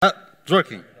It's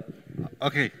working.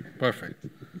 Okay, perfect.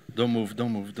 Don't move.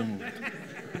 Don't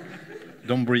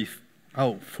breathe.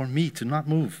 Oh, for me to not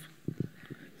move.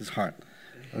 It's hard.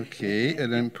 Okay,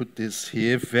 and then put this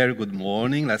here. Very good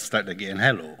morning. Let's start again.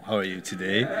 Hello, how are you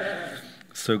today?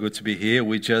 So good to be here.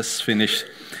 We just finished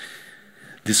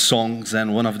these songs,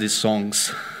 and one of these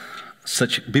songs,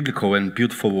 such biblical and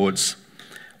beautiful words,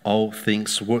 all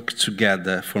things work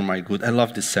together for my good. I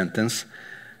love this sentence.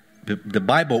 The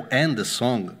Bible and the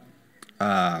song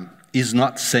is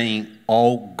not saying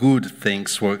all good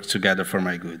things work together for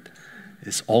my good.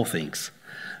 It's all things.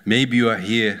 Maybe you are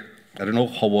here, I don't know,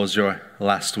 how was your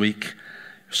last week?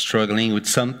 Struggling with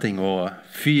something, or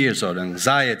fears or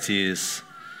anxieties.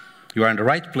 You are in the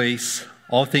right place.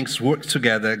 All things work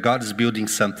together. God is building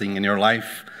something in your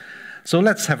life. So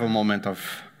let's have a moment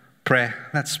of prayer.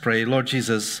 Let's pray. Lord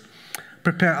Jesus,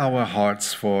 prepare our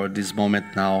hearts for this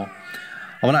moment now.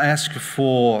 I want to ask you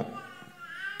for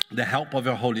the help of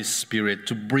your Holy Spirit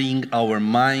to bring our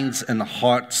minds and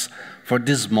hearts for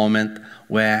this moment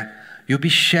where you'll be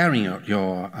sharing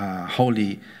your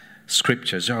holy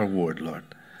scriptures, your word, Lord.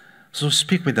 So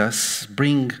speak with us,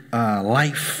 bring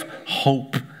life,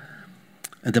 hope.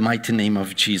 In the mighty name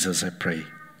of Jesus, I pray.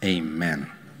 Amen.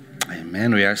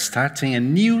 Amen. We are starting a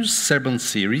new sermon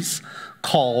series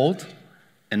called,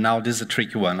 and now this is a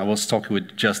tricky one. I was talking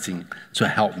with Justin to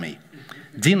help me.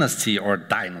 Dynasty or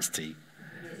Dynasty?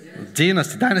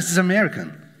 Dynasty. Dynasty is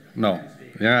American. No.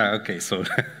 Yeah, okay, so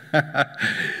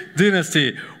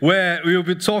Dynasty, where we will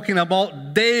be talking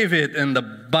about David in the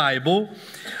Bible,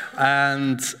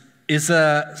 and it's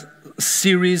a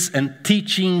series and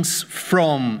teachings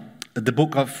from the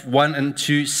book of 1 and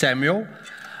 2 Samuel,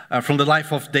 from the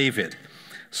life of David.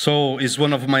 So it's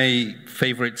one of my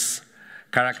favorites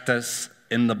characters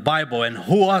in the Bible. And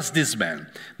who was this man?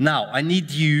 Now, I need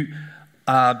you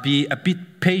be a bit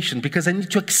patient, because I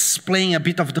need to explain a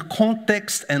bit of the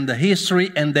context and the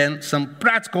history, and then some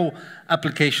practical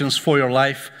applications for your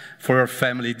life, for your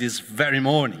family this very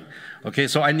morning. Okay,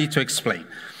 so I need to explain.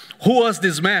 Who was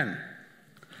this man?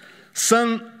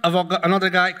 Son of another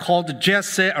guy called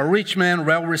Jesse, a rich man,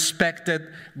 well-respected,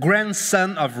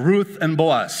 grandson of Ruth and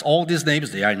Boaz. All these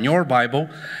names, they are in your Bible,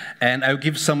 and I'll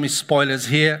give some spoilers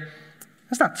here.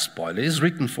 It's not spoiler, it's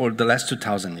written for the last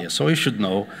 2,000 years, so you should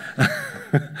know.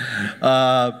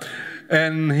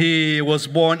 And he was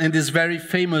born in this very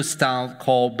famous town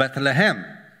called Bethlehem.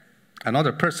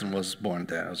 Another person was born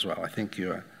there as well, I think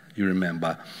you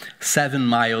remember. 7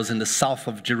 miles in the south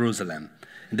of Jerusalem,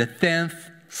 in the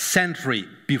 10th century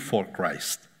before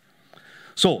Christ.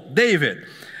 So, David,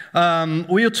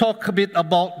 we'll talk a bit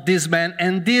about this man,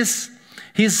 and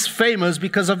he's famous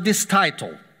because of this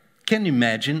title. Can you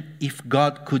imagine if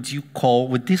God could you call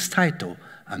with this title,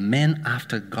 a man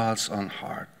after God's own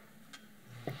heart?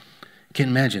 Can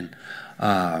you imagine?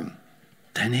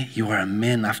 Danny, you are a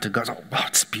man after God's heart. Wow,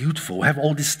 it's beautiful. We have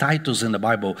all these titles in the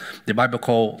Bible. The Bible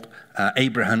called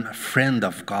Abraham a friend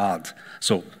of God.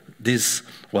 So this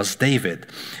was David.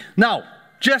 Now,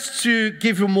 just to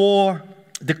give you more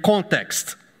the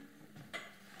context.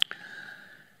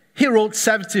 He wrote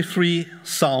 73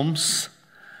 Psalms,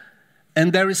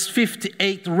 and there is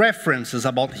 58 references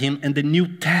about him in the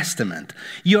New Testament.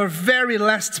 Your very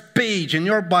last page in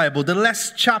your Bible, the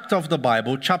last chapter of the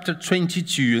Bible, chapter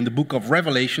 22 in the book of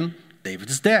Revelation, David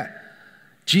is there.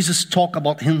 Jesus talked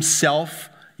about himself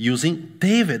using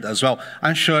David as well.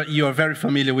 I'm sure you are very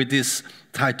familiar with this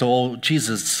title,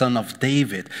 Jesus, son of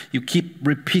David. You keep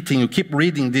repeating, you keep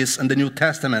reading this in the New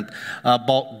Testament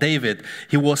about David.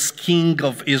 He was king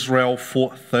of Israel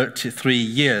for 33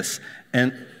 years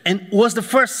and was the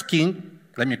first king.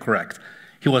 Let me correct.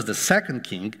 He was the second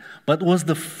king, but was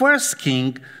the first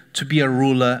king to be a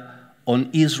ruler on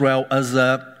Israel as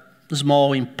a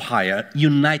small empire,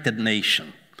 united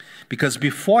nation. Because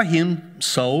before him,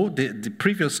 Saul, the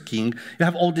previous king, you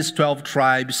have all these 12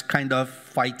 tribes kind of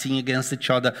fighting against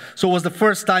each other. So it was the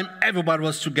first time everybody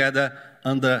was together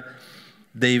under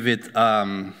David's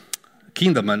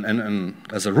kingdom and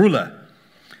as a ruler.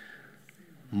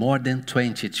 More than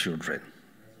 20 children.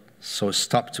 So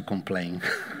stop to complain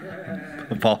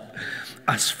about.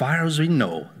 As far as we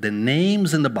know, the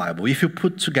names in the Bible, if you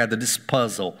put together this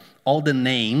puzzle, all the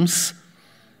names,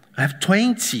 I have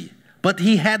 20. But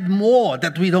he had more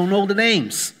that we don't know the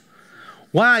names.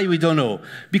 Why we don't know?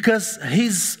 Because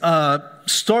his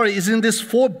story is in these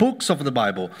 4 books of the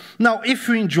Bible. Now, if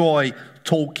you enjoy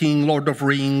Tolkien, Lord of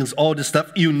Rings, all this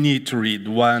stuff, you need to read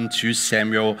 1, 2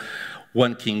 Samuel,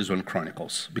 1 Kings, 1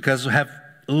 Chronicles. Because we have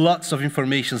lots of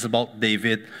information about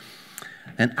David.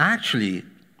 And actually,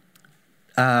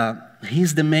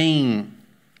 he's the main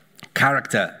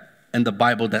character in the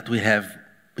Bible that we have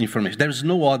information. There is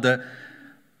no other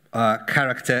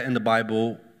character in the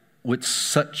Bible with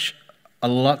such a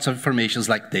lot of information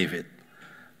like David.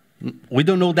 We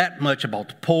don't know that much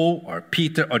about Paul or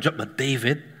Peter or John, but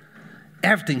David,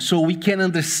 everything. So we can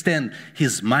understand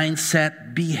his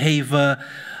mindset, behavior,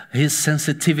 his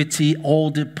sensitivity, all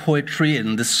the poetry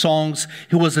and the songs.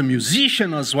 He was a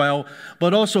musician as well,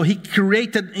 but also he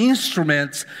created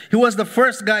instruments. He was the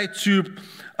first guy to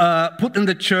put in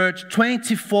the church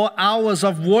 24 hours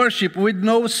of worship with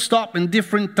no stop in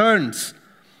different turns.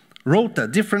 Rota,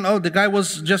 different. Oh, the guy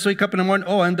was just wake up in the morning.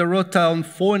 Oh, and the rota on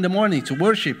 4 in the morning to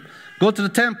worship. Go to the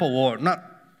temple, or not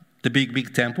the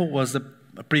big temple, was the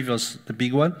previous, the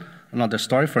big one. Another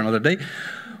story for another day.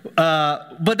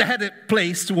 But they had a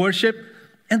place to worship,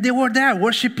 and they were there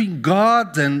worshiping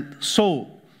God. And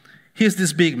so, here's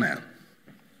this big man.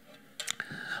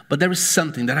 But there is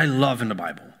something that I love in the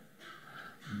Bible.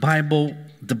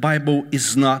 The Bible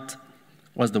is not,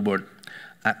 what's the word?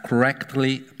 A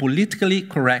politically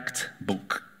correct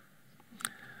book.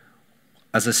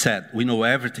 As I said, we know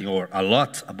everything or a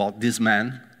lot about this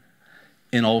man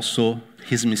and also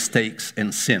his mistakes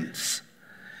and sins.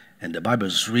 And the Bible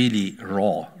is really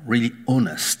raw, really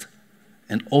honest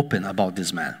and open about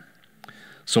this man.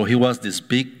 So he was this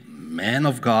big man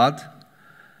of God,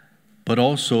 but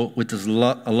also with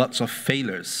lots of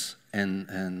failures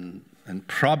and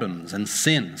problems and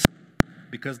sins.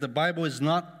 Because the Bible is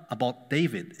not about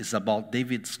David, it's about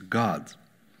David's God.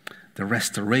 The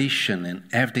restoration and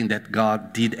everything that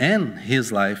God did in his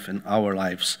life and our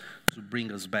lives to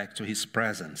bring us back to his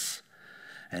presence.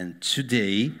 And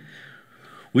today,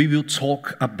 we will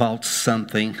talk about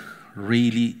something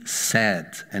really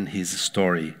sad in his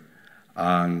story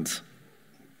and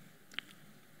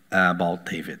about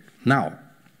David. Now,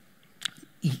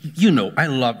 you know, I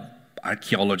love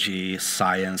archaeology,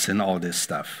 science, and all this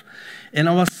stuff. And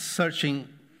I was searching.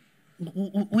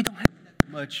 We don't have that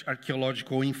much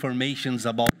archaeological information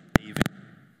about David.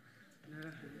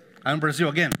 I'm in Brazil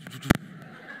again.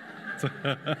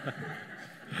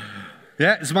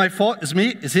 Yeah, it's my fault. It's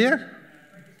me. It's here.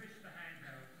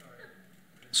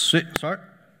 Sorry?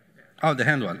 Oh, the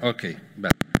hand one. Okay.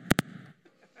 Back.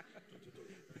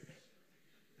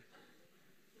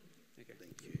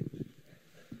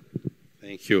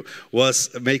 Thank you.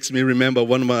 Makes me remember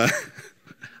one of my,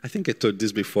 I think I told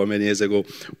this before many years ago,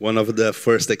 one of the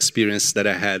first experiences that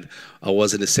I had, I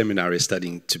was in a seminary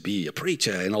studying to be a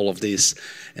preacher and all of this,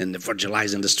 and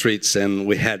evangelizing the streets, and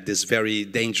we had this very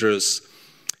dangerous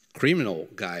criminal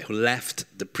guy who left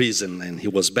the prison, and he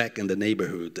was back in the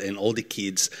neighborhood, and all the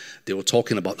kids, they were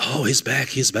talking about, oh, he's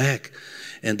back.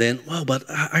 And then, well, but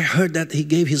I heard that he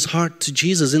gave his heart to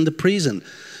Jesus in the prison.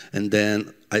 And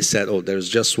then I said, oh, there's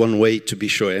just one way to be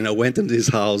sure. And I went into his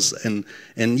house, and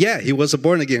yeah, he was a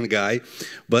born-again guy.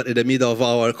 But in the middle of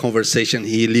our conversation,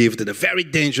 he lived in a very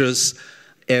dangerous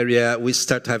area. We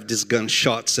start to have these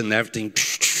gunshots and everything.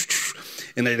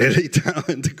 And I lay down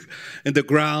in the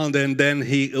ground. And then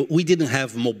we didn't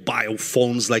have mobile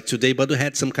phones like today, but we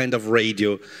had some kind of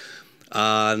radio.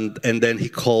 And then he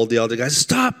called the other guys,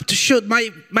 stop to shoot,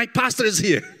 my pastor is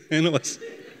here. And it was,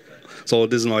 so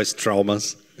this noise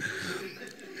traumas.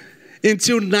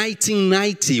 Until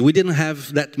 1990, we didn't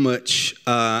have that much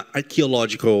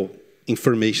archaeological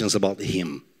information about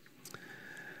him.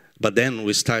 But then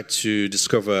we start to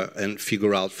discover and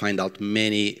find out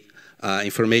many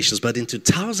information. But in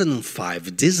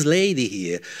 2005, this lady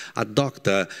here, a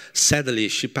doctor, sadly,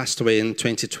 she passed away in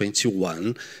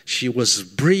 2021. She was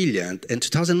brilliant. In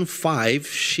 2005,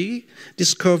 she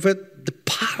discovered the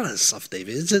palace of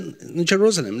David. It's in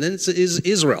Jerusalem. Then it's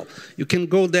Israel. You can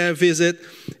go there, visit.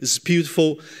 It's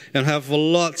beautiful, and have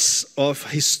lots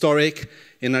of historic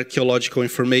and archaeological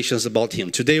information about him.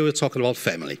 Today we're talking about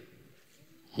family.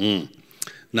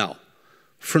 Now,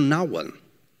 from now on,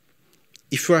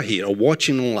 if you are here or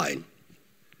watching online,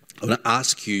 I want to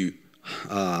ask you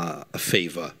a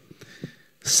favor.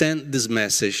 Send this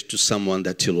message to someone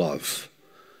that you love.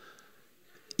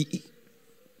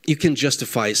 You can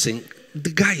justify saying, the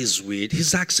guy is weird,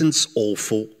 his accent's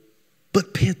awful,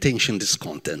 but pay attention to this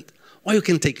content. Or you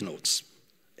can take notes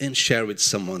and share with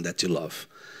someone that you love.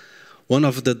 One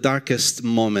of the darkest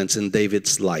moments in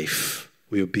David's life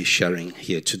we'll be sharing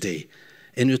here today.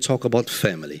 And you talk about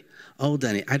family. Oh,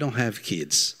 Danny, I don't have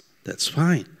kids. That's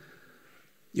fine.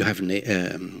 You have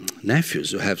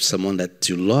nephews, you have someone that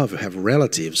you love, you have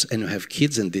relatives, and you have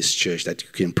kids in this church that you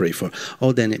can pray for.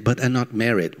 Oh, Danny, but I'm not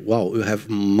married. Wow, you have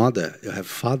mother, you have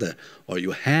father, or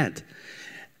you had.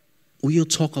 We'll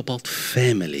talk about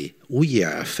family. We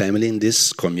are a family in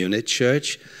this community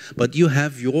church, but you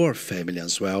have your family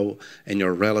as well, and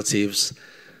your relatives.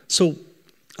 So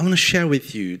I want to share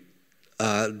with you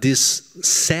this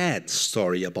sad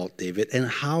story about David and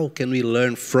how can we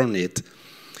learn from it.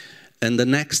 And the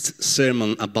next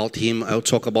sermon about him, I'll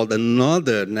talk about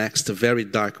another next very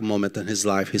dark moment in his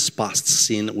life, his past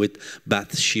sin with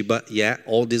Bathsheba. Yeah,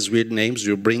 all these weird names,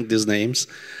 you bring these names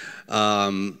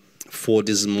for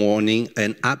this morning.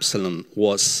 And Absalom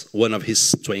was one of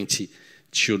his 20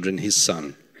 children, his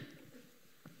son.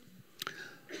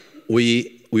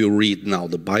 We will read now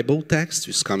the Bible text,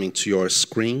 which is coming to your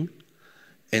screen.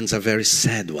 And it's a very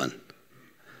sad one.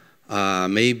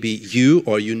 Maybe you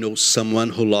or you know someone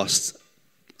who lost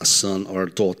a son or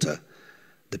a daughter.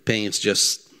 The pain is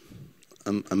just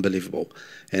unbelievable.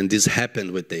 And this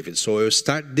happened with David. So we'll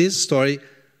start this story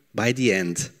by the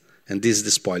end. And this is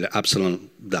the spoiler. Absalom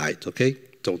died, okay?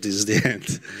 So this is the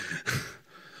end.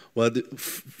 Well,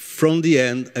 from the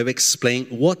end, I've explained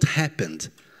what happened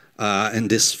in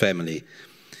this family.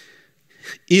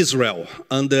 Israel,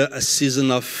 under a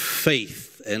season of faith,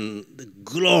 and the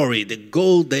glory, the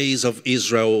gold days of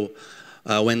Israel,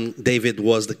 when David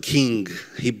was the king,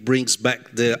 he brings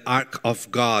back the ark of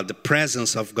God, the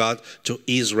presence of God to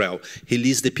Israel. He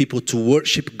leads the people to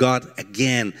worship God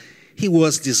again. He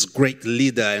was this great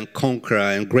leader and conqueror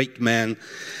and great man,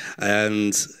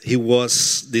 and he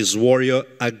was this warrior,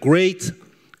 a great,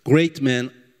 great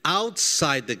man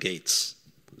outside the gates,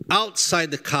 outside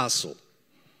the castle,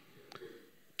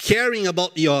 caring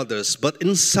about the others, but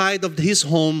inside of his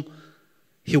home,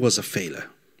 he was a failure.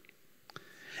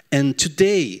 And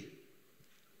today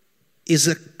is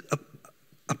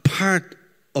a part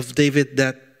of David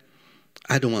that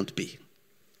I don't want to be.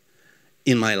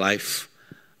 In my life,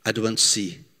 I don't want to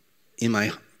see in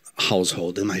my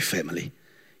household, in my family.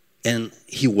 And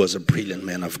he was a brilliant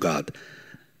man of God.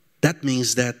 That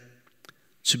means that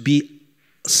to be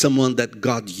someone that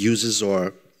God uses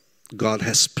or God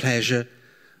has pleasure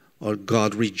or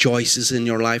God rejoices in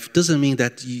your life doesn't mean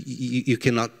that you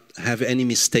cannot have any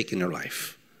mistake in your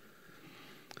life.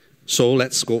 So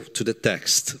let's go to the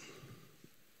text.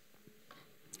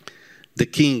 The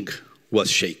king was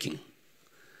shaking.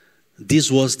 This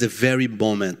was the very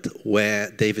moment where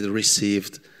David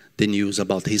received the news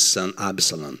about his son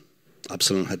Absalom.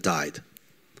 Absalom had died.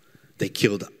 They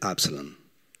killed Absalom.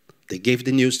 They gave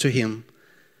the news to him,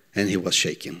 and he was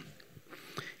shaking.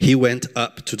 He went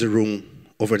up to the room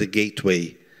over the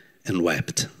gateway and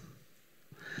wept.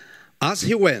 As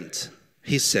he went,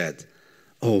 he said,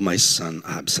 "Oh, my son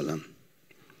Absalom,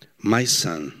 my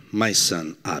son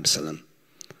Absalom,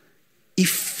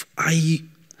 if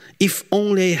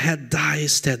only I had died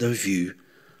instead of you,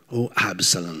 oh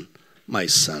Absalom, my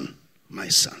son, my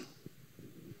son."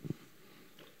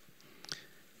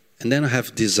 And then I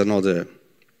have this another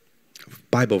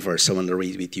Bible verse I want to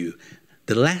read with you.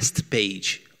 The last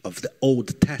page of the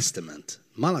Old Testament,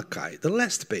 Malachi, the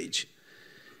last page,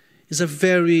 is a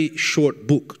very short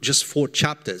book, just 4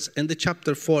 chapters. And the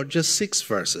chapter 4, just 6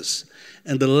 verses.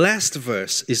 And the last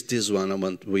verse is this one I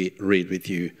want to read with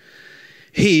you.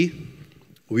 He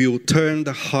will turn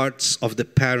the hearts of the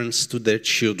parents to their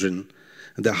children,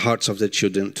 and the hearts of the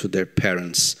children to their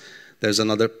parents. There's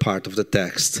another part of the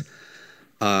text.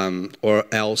 Or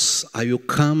else I will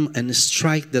come and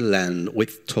strike the land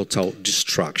with total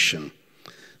destruction.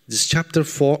 This chapter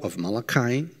 4 of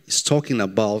Malachi is talking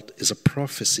about, is a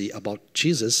prophecy about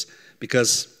Jesus,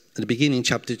 because in the beginning,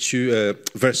 chapter 2,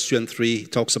 verse 2 and 3, he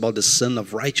talks about the Son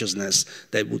of Righteousness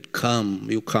that will come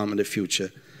in the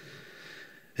future.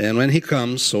 And when he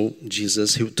comes, so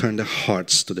Jesus, he will turn the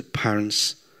hearts to the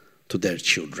parents, to their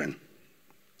children.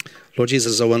 Lord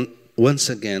Jesus, once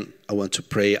again, I want to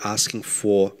pray asking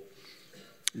for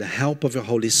the help of your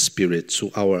Holy Spirit to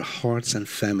our hearts and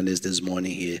families this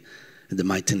morning here. In the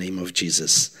mighty name of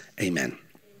Jesus, amen.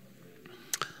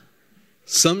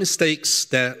 Some mistakes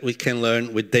that we can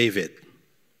learn with David.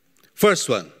 First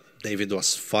one, David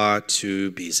was far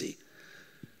too busy.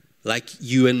 Like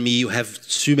you and me, you have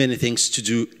too many things to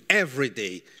do every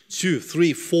day. 2,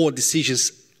 3, 4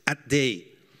 decisions a day.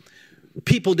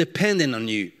 People depending on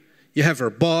you. You have your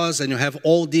boss and you have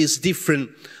all these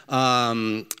different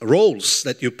roles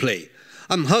that you play.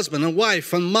 I'm husband, I'm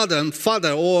wife, I'm mother, I'm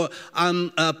father, or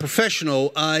I'm a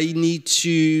professional. I need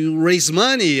to raise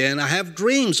money and I have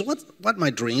dreams. What my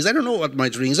dreams? I don't know what my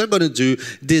dreams are going to do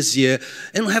this year.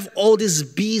 And I have all this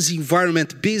busy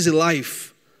environment, busy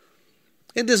life.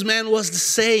 And this man was the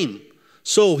same.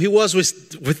 So he was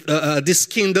with this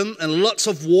kingdom and lots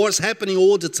of wars happening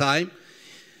all the time.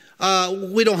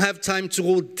 We don't have time to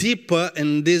go deeper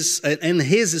in this in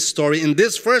his story in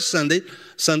this first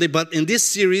Sunday, but in this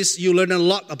series you learn a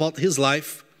lot about his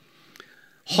life.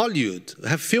 Hollywood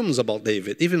have films about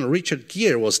David. Even Richard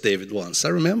Gere was David once. I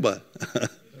remember.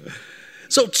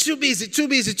 So too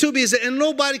busy, and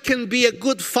nobody can be a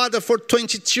good father for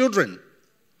 20 children.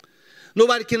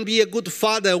 Nobody can be a good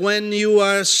father when you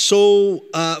are so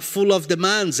full of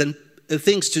demands and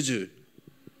things to do.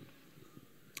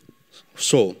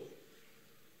 So,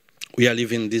 we are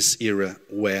living this era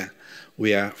where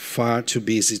we are far too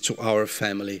busy to our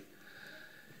family,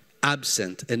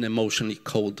 absent and emotionally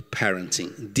cold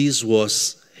parenting. This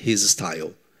was his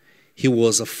style. He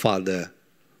was a father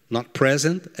not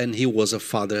present, and he was a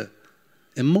father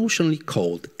emotionally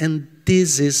cold. And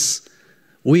this is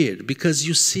weird, because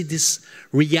you see this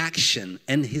reaction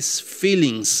and his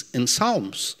feelings in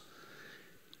Psalms.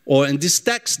 Or in this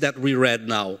text that we read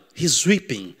now, he's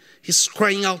weeping. He's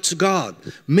crying out to God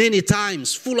many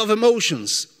times, full of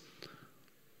emotions.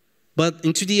 But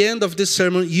into the end of this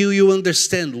sermon, you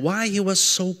understand why he was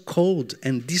so cold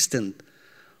and distant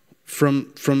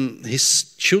from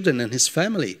his children and his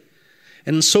family,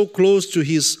 and so close to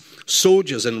his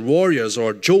soldiers and warriors,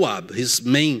 or Joab, his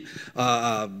main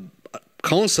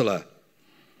counselor.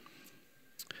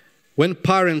 When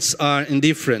parents are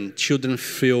indifferent, children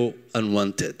feel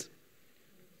unwanted.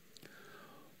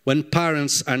 When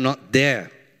parents are not there,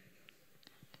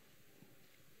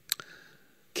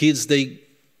 kids, they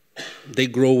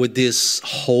grow with this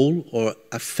hole, or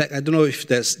affect. I don't know if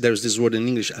there's this word in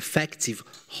English, affective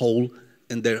hole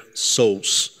in their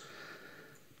souls.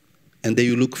 And they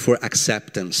look for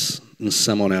acceptance in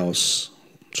someone else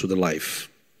through the life.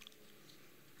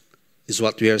 Is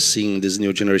what we are seeing in this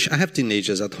new generation. I have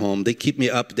teenagers at home. They keep me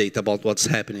updated about what's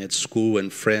happening at school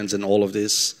and friends and all of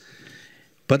this.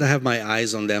 But I have my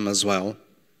eyes on them as well.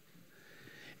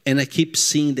 And I keep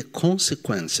seeing the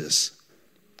consequences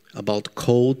about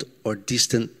cold or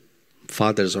distant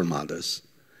fathers or mothers.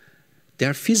 They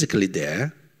are physically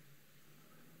there.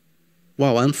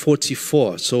 Wow, I'm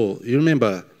 44. So you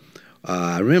remember,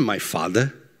 I remember my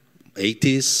father,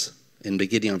 80s and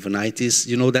beginning of the 90s.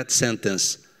 You know that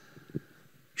sentence,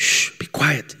 shh, be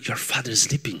quiet, your father is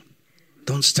sleeping.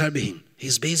 Don't disturb him,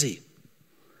 he's busy.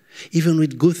 Even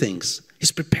with good things,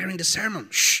 he's preparing the sermon,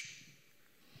 shh.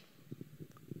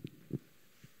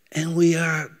 And we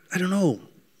are, I don't know,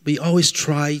 we always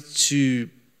try to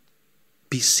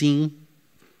be seen,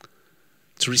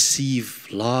 to receive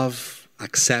love,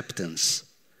 acceptance.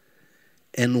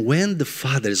 And when the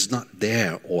father is not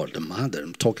there, or the mother,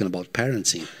 I'm talking about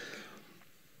parenting,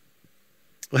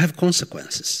 we have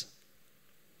consequences.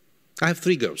 I have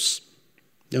 3 girls.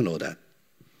 You know that.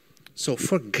 So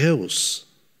for girls,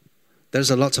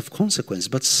 there's a lot of consequences,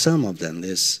 but some of them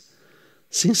is,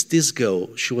 since this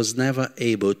girl, she was never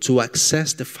able to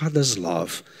access the father's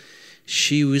love,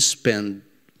 she will spend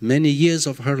many years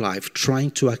of her life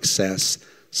trying to access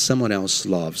someone else's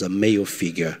love, a male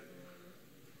figure.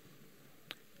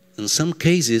 In some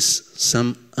cases,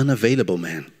 some unavailable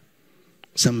man,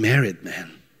 some married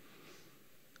man.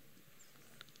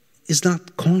 Is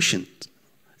not conscient.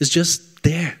 It's just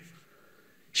there.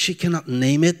 She cannot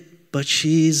name it, but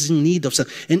she is in need of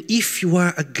something. And if you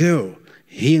are a girl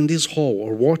here in this hall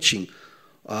or watching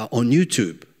on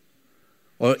YouTube,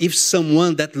 or if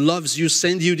someone that loves you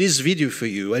send you this video for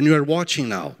you and you are watching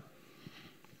now,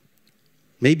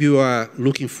 maybe you are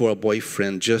looking for a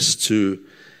boyfriend just to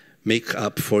make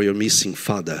up for your missing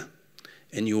father,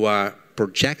 and you are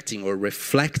projecting or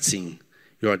reflecting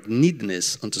your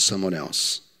neediness onto someone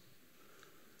else.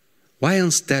 Why am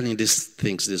I telling these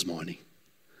things this morning?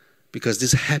 Because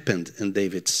this happened in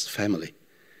David's family.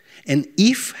 And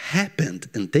if happened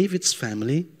in David's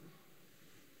family,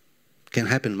 it can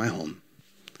happen in my home,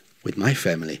 with my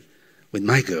family, with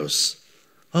my girls.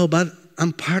 Oh, but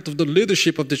I'm part of the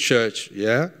leadership of the church.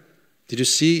 Yeah? Did you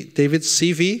see David's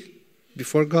CV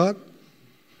before God?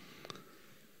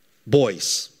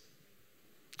 Boys.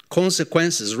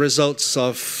 Consequences, results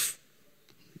of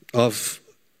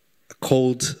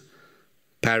cold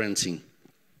parenting.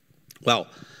 Well,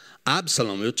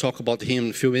 Absalom, we'll talk about him in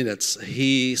a few minutes.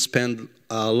 He spent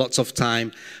lots of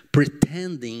time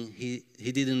pretending he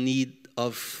didn't need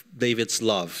of David's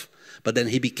love. But then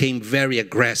he became very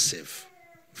aggressive.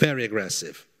 Very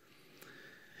aggressive.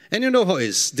 And you know how it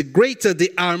is. The greater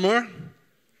the armor,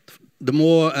 the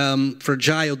more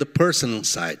fragile the person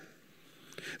inside.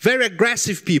 Very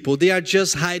aggressive people, they are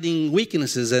just hiding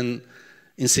weaknesses and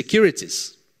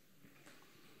insecurities.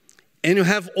 And you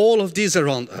have all of these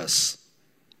around us.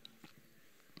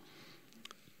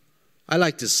 I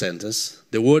like this sentence.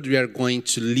 The world we are going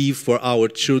to leave for our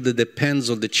children depends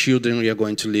on the children we are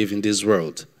going to live in this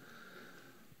world.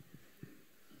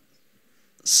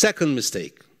 Second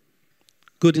mistake.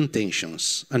 Good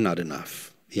intentions are not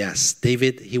enough. Yes,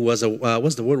 David, he was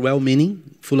what's the word?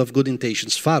 Well-meaning, full of good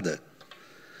intentions, father.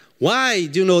 Why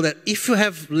do you know that if you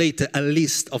have later a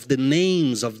list of the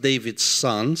names of David's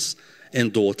sons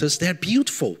and daughters, they're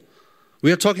beautiful.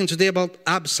 We are talking today about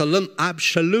Absalom.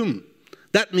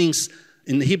 That means,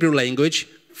 in the Hebrew language,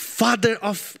 father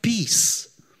of peace.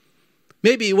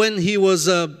 Maybe when he was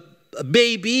a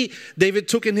baby, David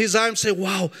took in his arms and said,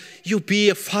 wow, you'll be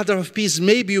a father of peace.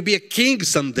 Maybe you'll be a king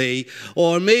someday.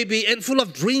 Or maybe, and full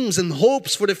of dreams and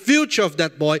hopes for the future of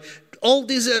that boy. All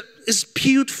this is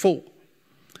beautiful.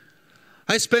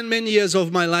 I spent many years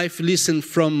of my life listening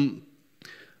from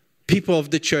people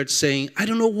of the church saying, I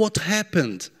don't know what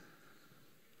happened.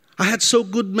 I had so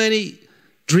good many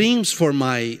dreams for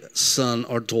my son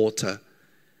or daughter.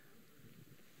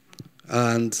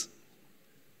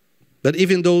 But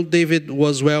even though David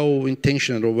was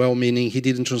well-intentioned or well-meaning, he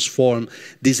didn't transform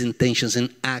these intentions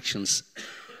in actions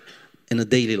in a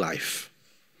daily life.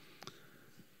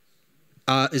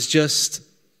 It's just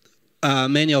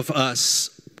many of us,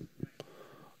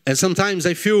 and sometimes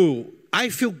I feel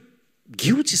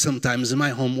guilty sometimes in my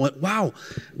home. Wow,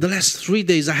 the last 3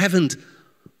 days I haven't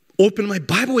opened my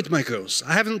Bible with my girls.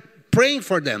 I haven't praying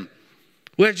for them.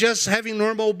 We're just having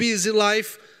normal, busy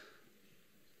life.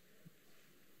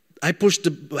 I push the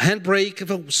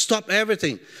handbrake, stop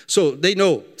everything. So they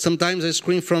know. Sometimes I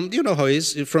scream from, you know how it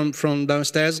is, from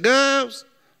downstairs, girls,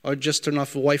 or just turn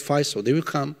off the Wi-Fi so they will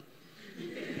come.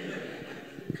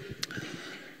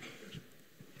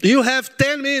 You have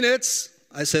 10 minutes,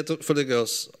 I said for the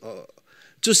girls,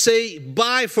 to say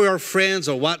bye for your friends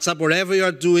or WhatsApp, whatever you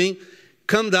are doing.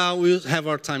 Come down, we'll have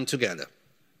our time together.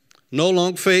 No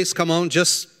long face, come on,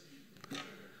 just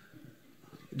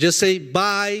say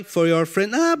bye for your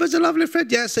friend. But it's a lovely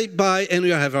friend. Yeah, say bye, and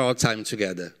we'll have our time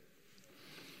together.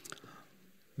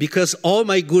 Because all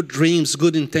my good dreams,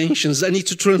 good intentions, I need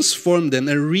to transform them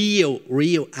in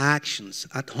real actions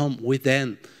at home with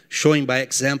them, showing by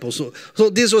example. So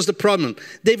this was the problem.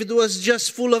 David was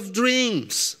just full of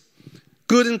dreams,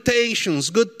 good intentions,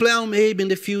 good plan. Maybe in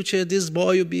the future, this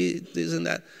boy will be this and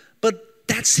that. But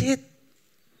that's it.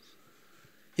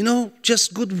 You know,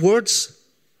 just good words.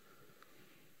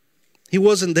 He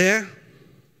wasn't there.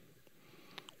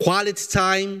 Quality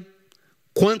time,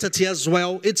 quantity as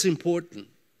well, it's important.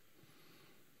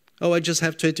 Oh, I just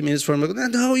have 20 minutes for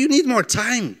him. No, you need more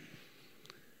time.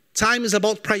 Time is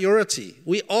about priority.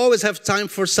 We always have time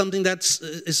for something that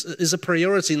is a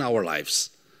priority in our lives.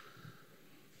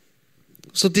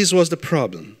 So this was the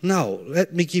problem. Now,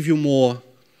 let me give you more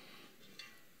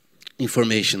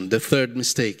information. The third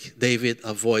mistake, David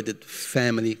avoided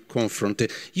family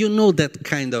confrontation. You know that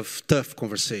kind of tough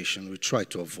conversation we try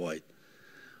to avoid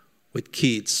with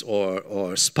kids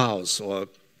or spouse or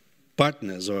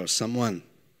partners or someone.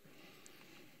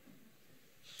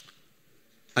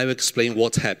 I will explain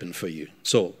what happened for you.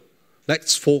 So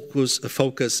let's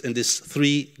focus in these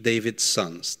three David's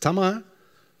sons. Tamar,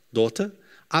 daughter,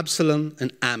 Absalom,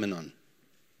 and Amnon.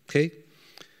 Okay?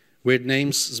 Weird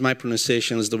names is my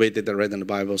pronunciation, is the way that I read in the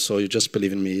Bible, so you just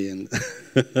believe in me. And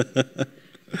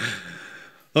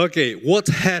okay, what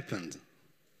happened?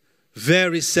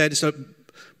 Very sad. So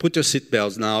put your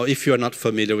seatbelts now. If you are not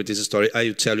familiar with this story, I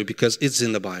will tell you because it's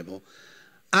in the Bible.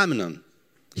 Amnon,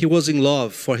 he was in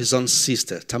love for his own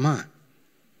sister, Tamar.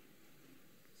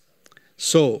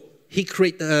 So he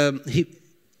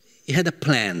had a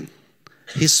plan.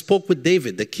 He spoke with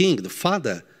David, the king, the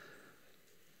father.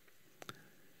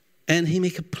 And he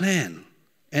made a plan.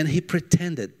 And he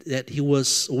pretended that he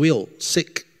was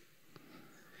sick.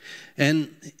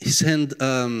 And he sent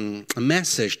a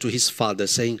message to his father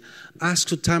saying, ask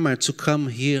to Tamar to come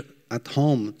here at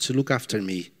home to look after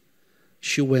me.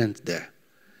 She went there.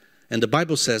 And the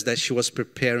Bible says that she was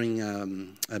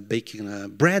preparing, baking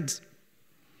bread.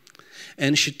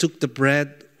 And she took the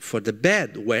bread for the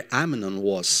bed where Amnon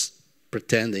was,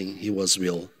 pretending he was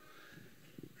ill.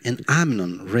 And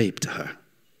Amnon raped her,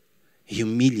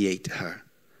 humiliated her.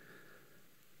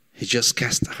 He just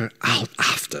cast her out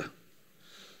after.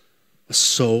 It was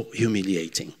so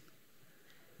humiliating.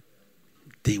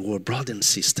 They were brother and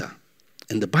sister.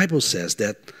 And the Bible says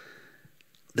that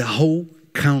the whole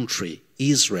country,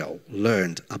 Israel,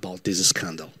 learned about this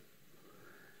scandal.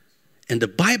 And the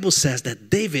Bible says that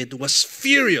David was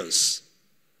furious,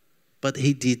 but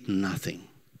he did nothing.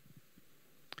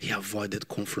 He avoided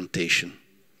confrontation.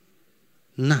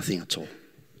 Nothing at all.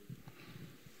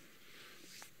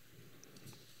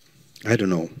 I don't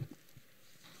know.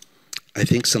 I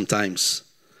think sometimes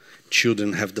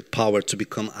children have the power to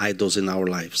become idols in our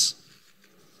lives.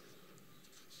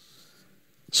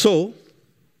 So,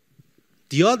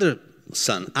 the other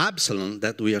son, Absalom,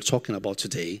 that we are talking about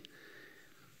today,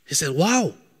 he said,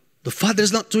 wow, The father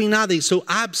is not doing nothing. So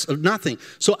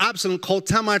Absalom called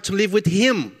Tamar to live with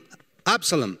him,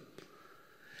 Absalom.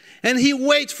 And he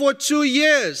waited for 2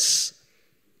 years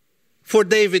for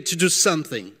David to do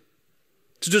something.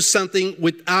 To do something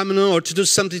with Amnon or to do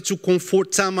something to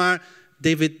comfort Tamar.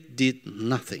 David did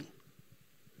nothing.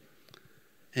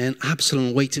 And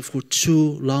Absalom waited for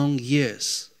 2 long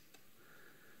years.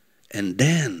 And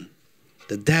then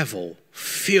the devil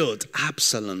filled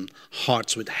Absalom's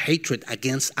heart with hatred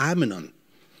against Amnon.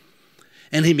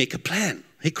 And he made a plan.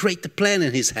 He created a plan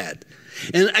in his head.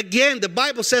 And again, the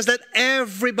Bible says that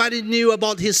everybody knew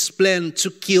about his plan to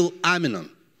kill Amnon,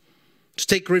 to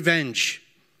take revenge.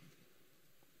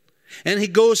 And he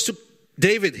goes to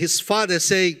David, his father,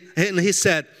 and he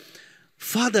said,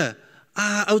 Father,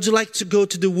 I would like to go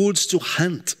to the woods to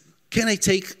hunt. Can I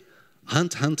take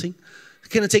hunting?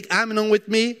 Can I take Amnon with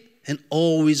me? And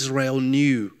all Israel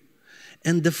knew.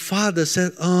 And the father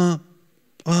said,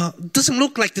 doesn't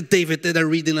look like the David that I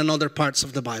read in other parts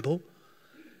of the Bible.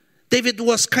 David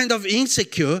was kind of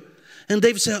insecure. And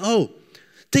David said,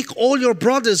 take all your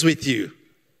brothers with you.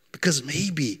 Because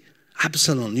maybe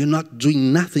Absalom, you're not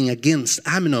doing nothing against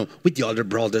Amnon with the other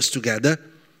brothers together.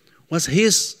 Was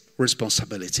his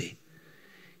responsibility.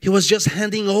 He was just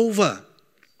handing over.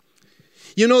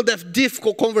 You know, the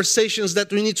difficult conversations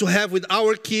that we need to have with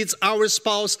our kids, our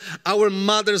spouse, our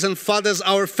mothers and fathers,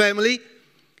 our family.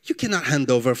 You cannot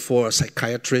hand over for a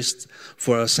psychiatrist,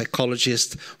 for a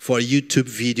psychologist, for a YouTube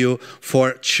video,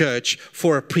 for a church,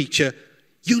 for a preacher.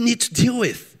 You need to deal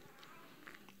with.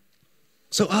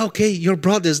 So, okay, your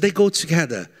brothers, they go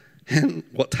together. And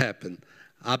what happened?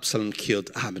 Absalom killed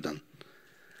Amnon.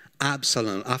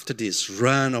 Absalom, after this,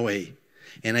 ran away.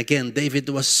 And again, David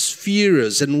was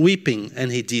furious and weeping,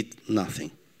 and he did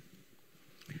nothing.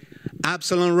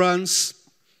 Absalom runs,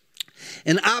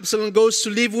 and Absalom goes to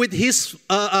live with his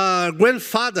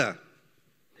grandfather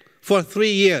for 3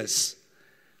 years.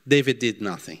 David did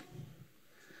nothing.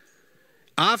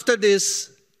 After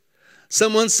this,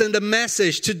 someone sent a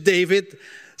message to David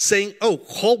saying,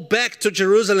 call back to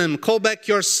Jerusalem, call back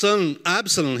your son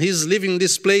Absalom. He's living in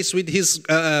this place with his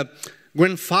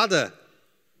grandfather.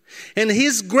 And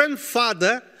his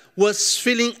grandfather was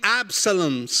filling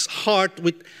Absalom's heart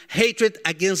with hatred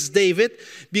against David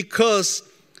because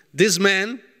this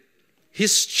man,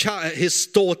 his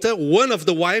daughter, one of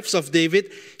the wives of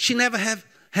David, she never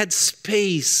had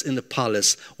space in the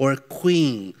palace or a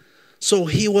queen. So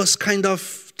he was kind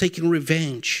of taking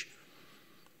revenge.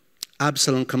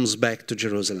 Absalom comes back to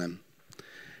Jerusalem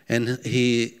and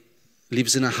he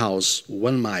lives in a house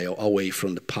 1 mile away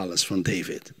from the palace from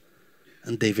David.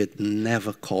 And David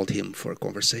never called him for a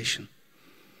conversation.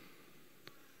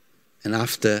 And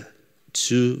after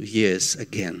 2 years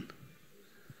again,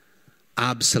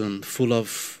 Absalom, full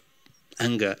of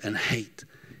anger and hate,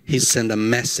 he sent a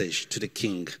message to the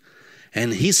king.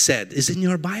 And he said, it's in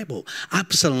your Bible.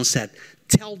 Absalom said,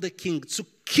 tell the king to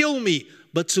kill me,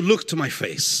 but to look to my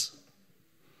face.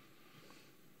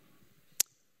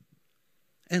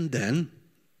 And then,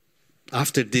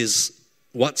 after this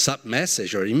WhatsApp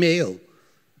message or email,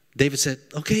 David said,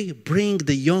 okay, bring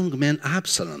the young man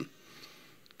Absalom.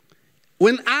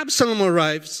 When Absalom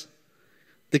arrives,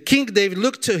 the King David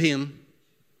looked to him,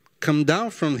 come down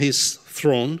from his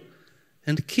throne,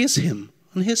 and kiss him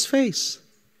on his face.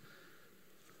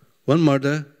 1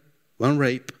 murder, 1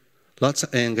 rape, lots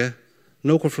of anger,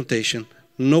 no confrontation,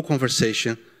 no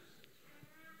conversation,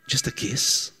 just a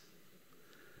kiss.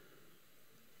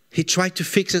 He tried to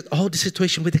fix all the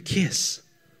situation with a kiss.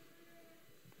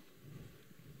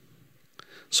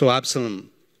 So Absalom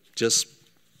just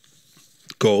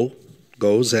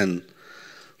goes and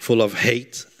full of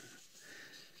hate.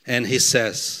 And he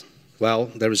says, well,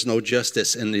 there is no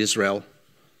justice in Israel.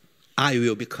 I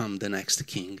will become the next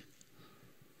king.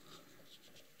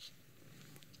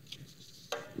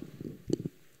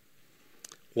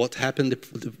 What happened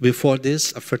before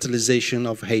this? A fertilization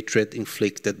of hatred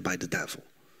inflicted by the devil.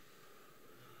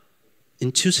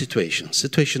 In 2 situations.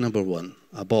 Situation number 1,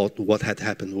 about what had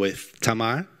happened with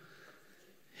Tamar.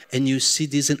 And you see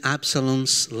this in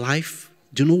Absalom's life.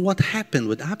 Do you know what happened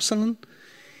with Absalom?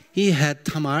 He had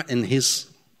Tamar in his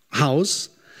house.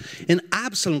 And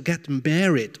Absalom got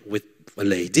married with a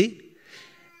lady.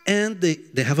 And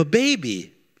they have a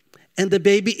baby. And the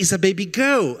baby is a baby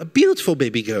girl, a beautiful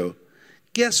baby girl.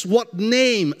 Guess what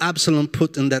name Absalom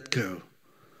put on that girl?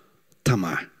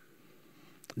 Tamar.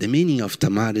 The meaning of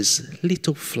Tamar is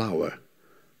little flower,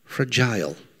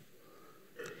 fragile.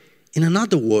 In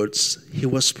other words, he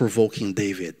was provoking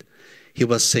David. He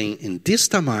was saying, in this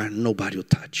Tamar, nobody will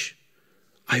touch.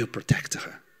 I will protect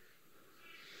her.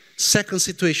 Second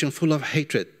situation, full of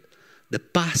hatred. the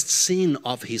past sin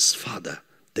of his father,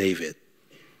 David.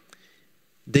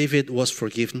 David was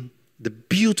forgiven. The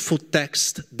beautiful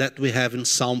text that we have in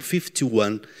Psalm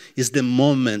 51 is the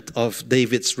moment of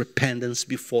David's repentance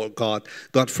before God.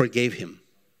 God forgave him.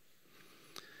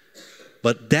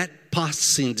 But that past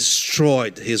sin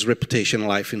destroyed his reputation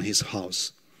life in his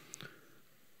house.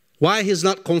 Why he's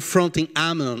not confronting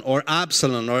Amnon or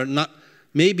Absalom or not?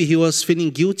 Maybe he was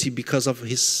feeling guilty because of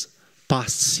his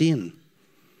past sin.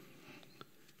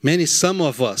 Some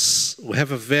of us who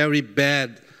have a very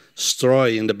bad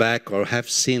story in the back or have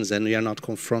sins, and we are not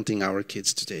confronting our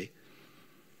kids today.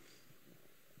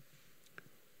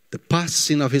 The past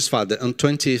sin of his father. On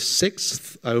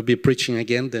 26th, I will be preaching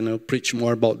again. Then I'll preach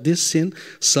more about this sin.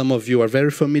 Some of you are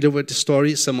very familiar with the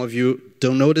story. Some of you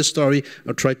don't know the story.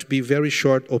 I'll try to be very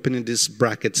short, opening these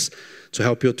brackets to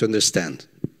help you to understand.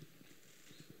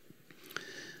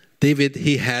 David,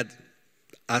 he had,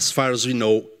 as far as we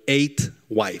know, 8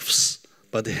 wives.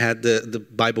 But they had the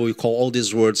Bible, we call all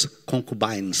these words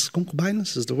concubines.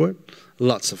 Concubines is the word?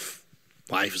 Lots of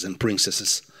wives and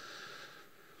princesses.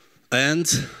 And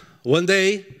one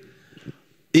day,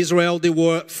 Israel, they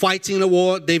were fighting a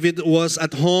war. David was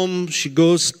at home. She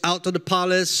goes out of the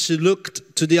palace. She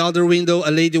looked to the other window.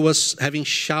 A lady was having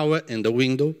shower in the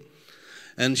window.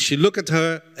 And she looked at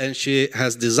her, and she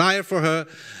has desire for her.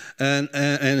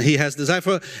 And he has desire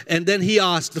for her. And then he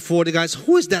asked for the guys,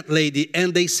 who is that lady?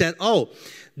 And they said, oh,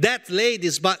 that lady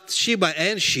is Bathsheba,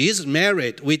 and she's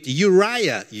married with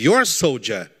Uriah, your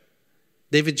soldier.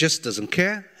 David just doesn't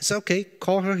care. He said, okay,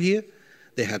 call her here.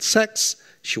 They had sex.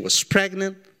 She was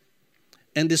pregnant.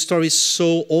 And this story is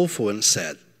so awful and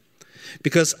sad.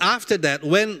 Because after that,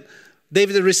 when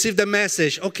David received a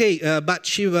message, okay,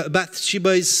 Bathsheba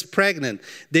is pregnant.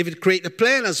 David created a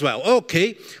plan as well.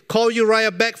 Okay, call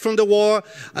Uriah back from the war.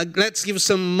 Let's give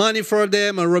some money for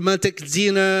them, a romantic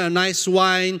dinner, a nice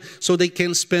wine, so they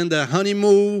can spend a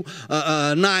honeymoon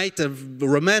night, a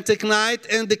romantic night,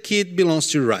 and the kid belongs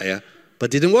to Uriah.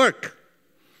 But it didn't work.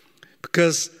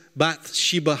 Because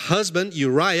Bathsheba's husband,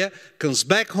 Uriah, comes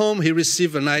back home. He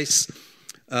received a nice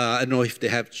I don't know if they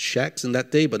have checks in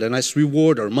that day, but a nice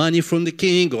reward or money from the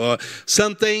king or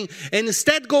something. And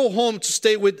instead go home to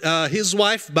stay with his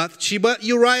wife, Bathsheba.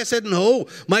 Uriah said, no,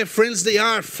 my friends, they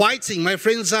are fighting. My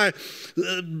friends are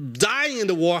dying in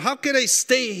the war. How can I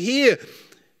stay here?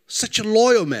 Such a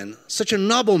loyal man, such a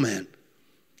noble man.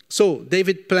 So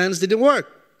David's plans didn't work.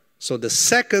 So the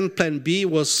second plan B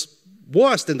was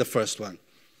worse than the first one.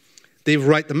 They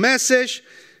write the message,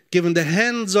 given the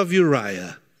hands of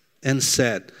Uriah, and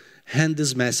said, hand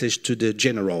this message to the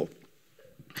general,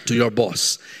 to your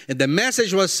boss. And the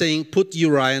message was saying, put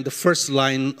Uriah in the first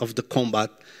line of the combat,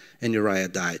 and Uriah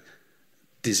died.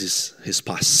 This is his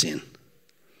past sin.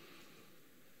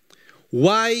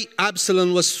 Why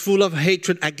Absalom was full of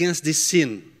hatred against this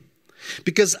sin?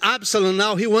 Because Absalom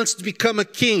now, he wants to become a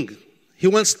king. He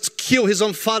wants to kill his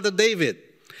own father David.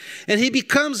 And he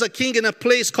becomes a king in a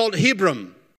place called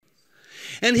Hebron.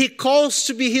 And he calls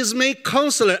to be his main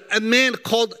counselor, a man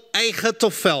called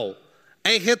Ahithophel.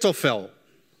 Ahithophel.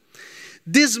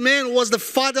 This man was the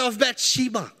father of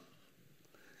Bathsheba.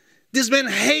 This man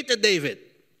hated David.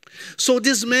 So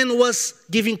this man was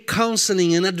giving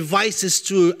counseling and advices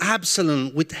to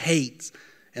Absalom with hate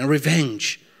and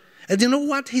revenge. And you know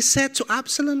what he said to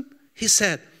Absalom? He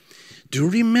said, do you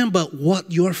remember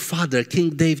what your father,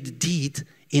 King David, did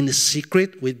in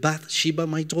secret with Bathsheba,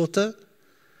 my daughter?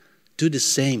 Do the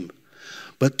same,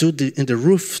 but in the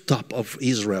rooftop of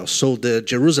Israel, so the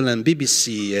Jerusalem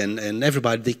BBC and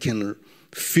everybody, they can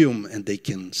film and they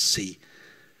can see.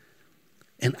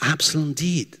 And Absalom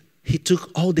did. He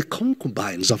took all the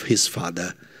concubines of his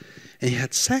father and he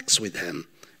had sex with them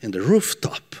in the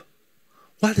rooftop.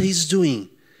 What he's doing,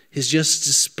 he's just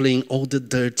displaying all the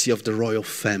dirty of the royal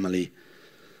family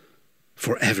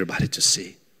for everybody to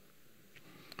see.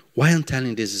 Why I'm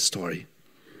telling this story?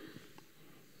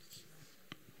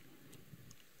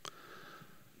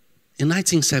 In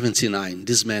 1979,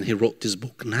 this man, he wrote this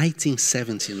book,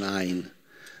 1979,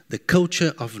 The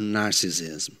Culture of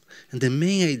Narcissism. And the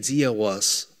main idea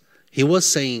was, he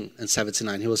was saying, in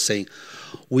 79, he was saying,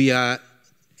 we are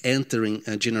entering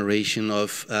a generation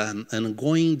of an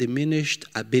ongoing diminished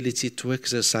ability to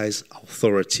exercise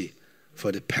authority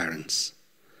for the parents.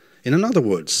 In other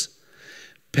words,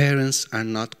 parents are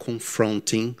not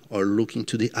confronting or looking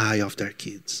to the eye of their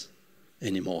kids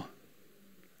anymore.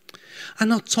 I'm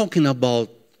not talking about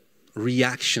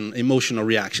reaction, emotional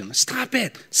reaction. Stop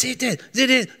it, sit it, did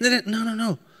it.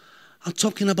 No. I'm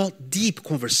talking about deep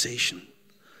conversation.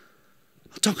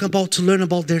 I'm talking about to learn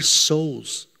about their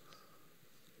souls.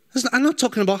 I'm not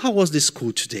talking about how was the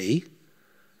school today.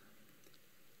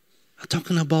 I'm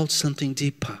talking about something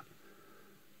deeper.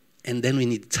 And then we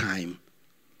need time.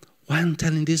 Why I'm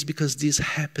telling this? Because this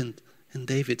happened in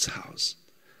David's house.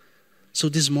 So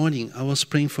this morning, I was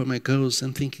praying for my girls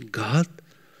and thinking, God,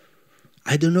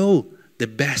 I don't know the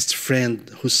best friend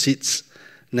who sits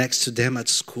next to them at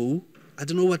school. I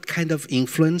don't know what kind of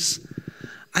influence.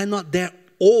 I'm not there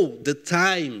all the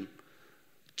time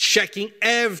checking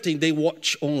everything they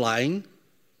watch online.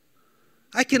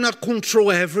 I cannot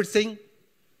control everything.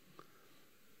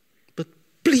 But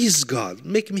please, God,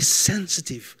 make me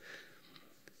sensitive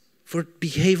for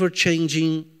behavior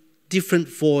changing, different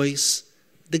voice,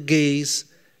 the gaze,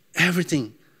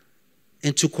 everything,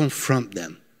 and to confront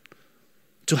them,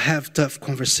 to have tough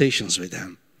conversations with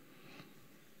them.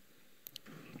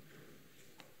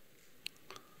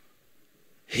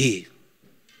 He,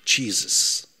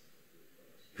 Jesus,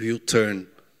 will turn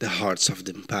the hearts of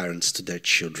the parents to their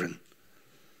children.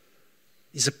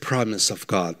 It's a promise of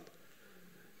God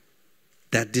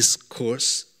that this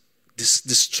curse, this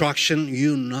destruction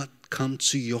will not come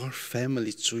to your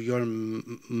family, to your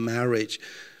marriage,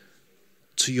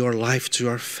 to your life, to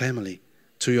your family,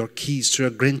 to your kids, to your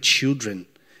grandchildren.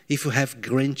 If you have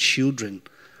grandchildren,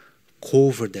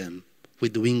 cover them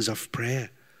with the wings of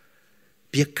prayer.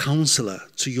 Be a counselor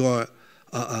to your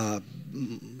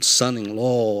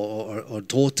son-in-law or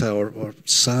daughter or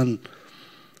son.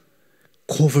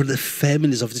 Cover the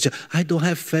families of the church. I don't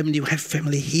have family. We have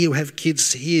family here. We have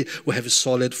kids here. We have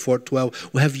Solid 412.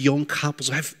 We have young couples.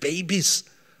 We have babies.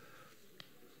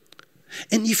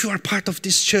 And if you are part of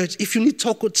this church, if you need to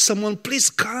talk with someone, please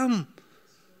come.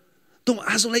 Don't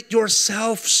isolate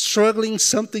yourself, struggling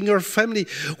something in your family.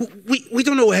 We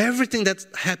don't know everything that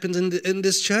happens in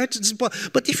this church.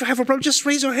 But if you have a problem, just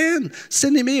raise your hand.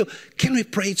 Send an email. Can we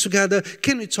pray together?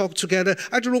 Can we talk together?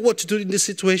 I don't know what to do in this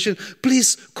situation.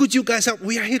 Please, could you guys help?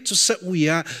 We are here to serve. We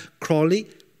are Crawley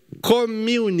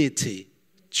Community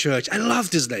Church. I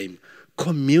love this name.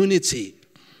 Community.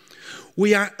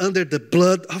 We are under the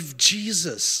blood of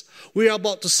Jesus. We are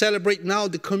about to celebrate now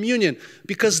the communion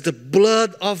because the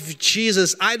blood of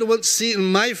Jesus. I don't want to see in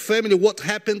my family what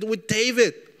happened with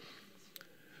David.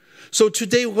 So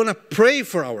today we're going to pray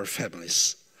for our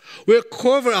families. We'll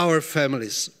cover our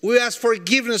families. We ask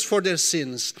forgiveness for their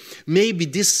sins. Maybe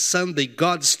this Sunday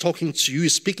God is talking to you,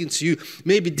 speaking to you.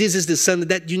 Maybe this is the Sunday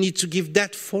that you need to give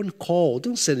that phone call.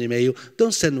 Don't send email.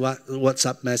 Don't send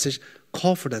WhatsApp message.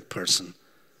 Call for that person.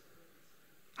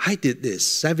 I did this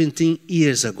 17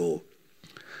 years ago.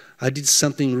 I did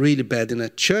something really bad in a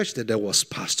church that I was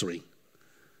pastoring.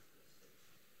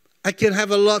 I can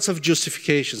have lots of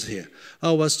justifications here.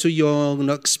 I was too young,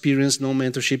 no experience, no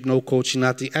mentorship, no coaching,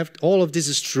 nothing. All of this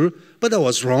is true, but I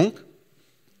was wrong.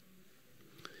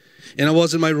 And I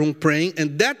was in my room praying,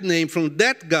 and that name from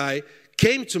that guy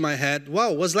came to my head.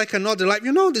 Wow, it was like another life.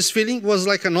 You know, this feeling was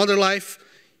like another life.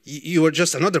 You were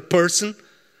just another person.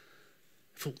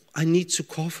 I need to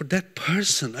call for that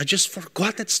person. I just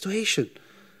forgot that situation.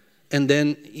 And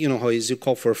then, you know how it is, you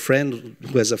call for a friend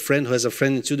who has a friend who has a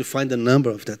friend until you find the number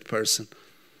of that person.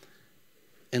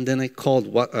 And then I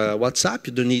called WhatsApp.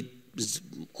 You don't need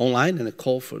online. And I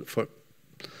called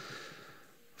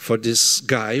for this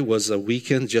guy. It was a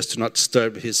weekend just to not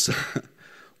disturb his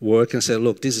work. And said,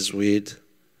 look, this is weird.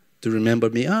 Do you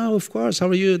remember me? Oh, of course. How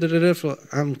are you?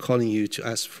 I'm calling you to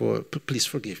ask for, please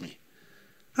forgive me.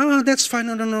 Oh, that's fine.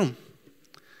 No.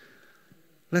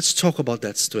 Let's talk about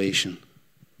that situation.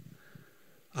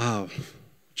 Oh,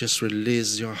 just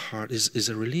release your heart is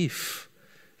a relief.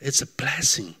 It's a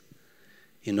blessing.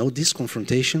 You know, this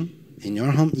confrontation in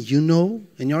your home,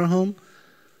 in your home,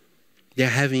 they're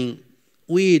having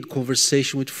weird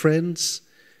conversation with friends.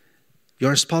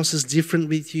 Your spouse is different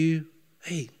with you.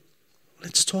 Hey,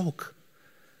 let's talk.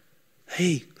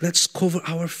 Hey, let's cover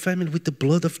our family with the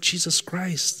blood of Jesus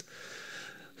Christ.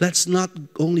 Let's not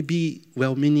only be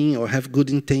well-meaning or have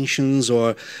good intentions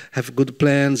or have good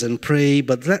plans and pray,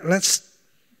 but let's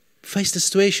face the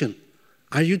situation.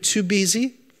 Are you too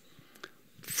busy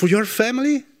for your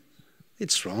family?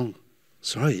 It's wrong.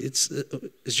 Sorry, it's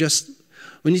just,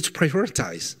 we need to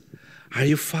prioritize. Are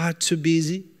you far too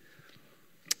busy?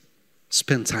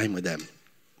 Spend time with them.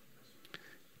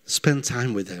 Spend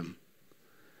time with them.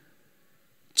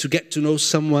 To get to know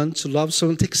someone, to love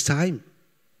someone takes time.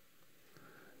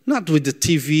 Not with the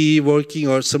TV working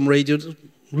or some radio.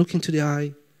 Look into the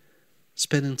eye.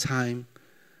 Spending time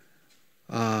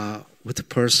with the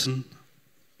person.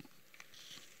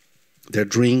 Their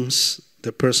dreams,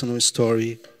 their personal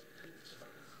story.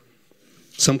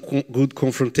 Some good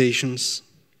confrontations.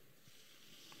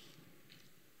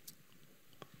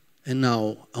 And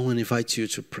now I want to invite you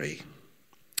to pray.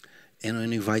 And I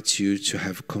want to invite you to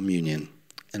have communion.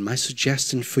 And my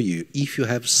suggestion for you, if you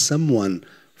have someone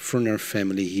from your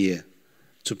family here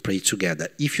to pray together,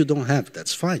 if you don't have,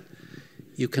 that's fine.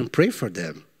 You can pray for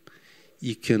them.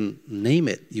 You can name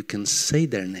it. You can say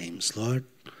their names. Lord,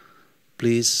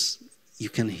 please, you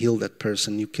can heal that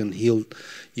person. You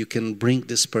can bring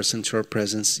this person to your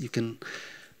presence. You can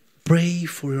pray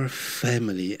for your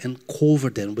family and cover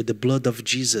them with the blood of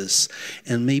Jesus.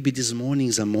 And maybe this morning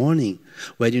is a morning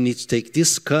where you need to take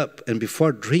this cup and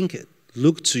before drink it,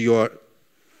 look to your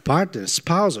partner,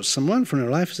 spouse, or someone from your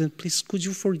life and say, please, could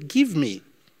you forgive me?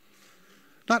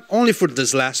 Not only for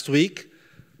this last week,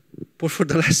 but for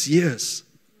the last years.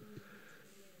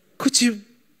 Could you,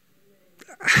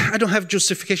 I don't have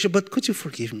justification, but could you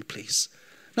forgive me, please?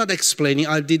 Not explaining,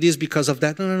 I did this because of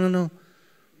that. No.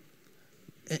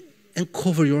 And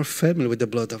cover your family with the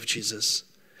blood of Jesus.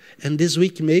 And this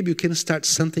week, maybe you can start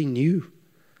something new.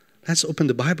 Let's open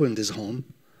the Bible in this home.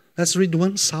 Let's read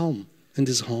one psalm in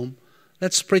this home.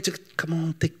 Let's pray come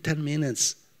on, take 10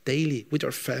 minutes daily with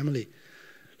your family.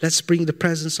 Let's bring the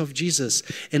presence of Jesus.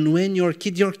 And when your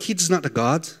kid's not a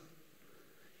God.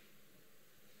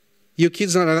 Your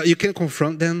kid's not a God. You can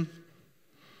confront them.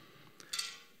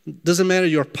 Doesn't matter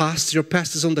your past. Your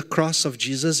past is on the cross of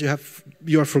Jesus.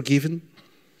 You are forgiven.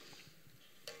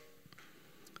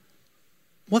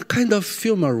 What kind of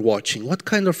film are you watching? What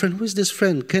kind of friend? Who is this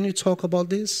friend? Can you talk about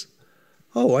this?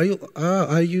 Oh,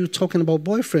 are you talking about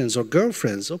boyfriends or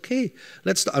girlfriends? Okay,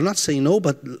 I'm not saying no,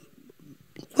 but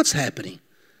what's happening?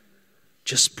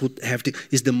 Just put everything.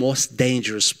 It's the most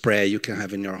dangerous prayer you can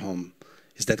have in your home.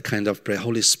 It's that kind of prayer.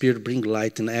 Holy Spirit, bring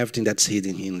light in everything that's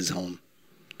hidden in this home.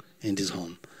 In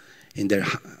their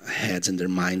heads, in their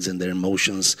minds, in their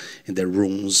emotions, in their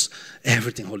rooms.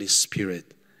 Everything, Holy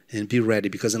Spirit. And be ready,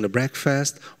 because in the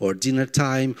breakfast or dinner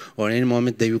time or any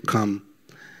moment they will come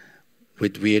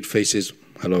with weird faces.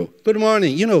 Hello. Good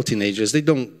morning. You know teenagers, they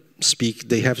don't speak.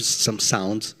 They have some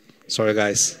sounds. Sorry,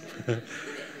 guys.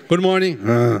 Good morning.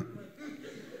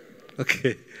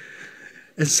 Okay.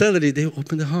 And suddenly they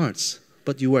open their hearts.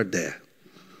 But you are there.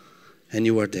 And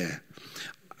you are there.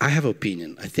 I have an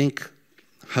opinion. I think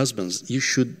husbands, you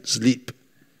should sleep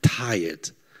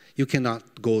tired. You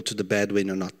cannot go to the bed when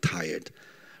you're not tired.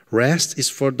 Rest is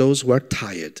for those who are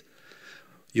tired.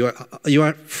 You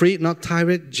are free, not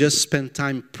tired. Just spend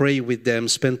time, pray with them.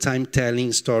 Spend time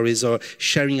telling stories or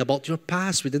sharing about your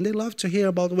past with them. They love to hear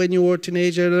about when you were a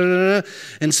teenager,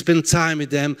 and spend time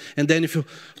with them. And then if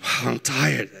I'm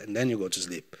tired, and then you go to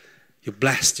sleep. You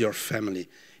blessed your family.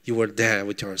 You were there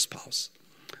with your spouse.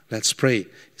 Let's pray.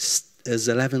 It's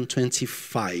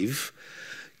 11:25.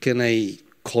 Can I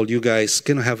call you guys?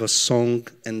 Can I have a song,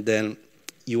 and then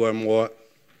you are more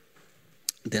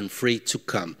then free to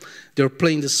come. They're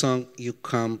playing the song, you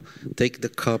come, take the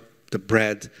cup, the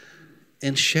bread,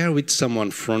 and share with someone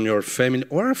from your family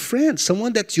or a friend,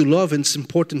 someone that you love and it's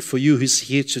important for you who's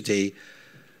here today.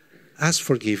 Ask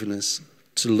forgiveness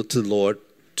to the Lord,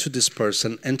 to this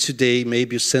person. And today,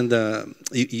 maybe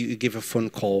you give a phone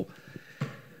call,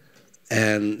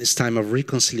 and it's time of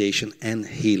reconciliation and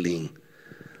healing.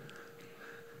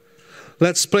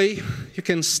 Let's pray. You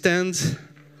can stand.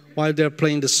 While they're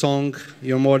playing the song,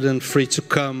 you're more than free to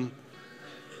come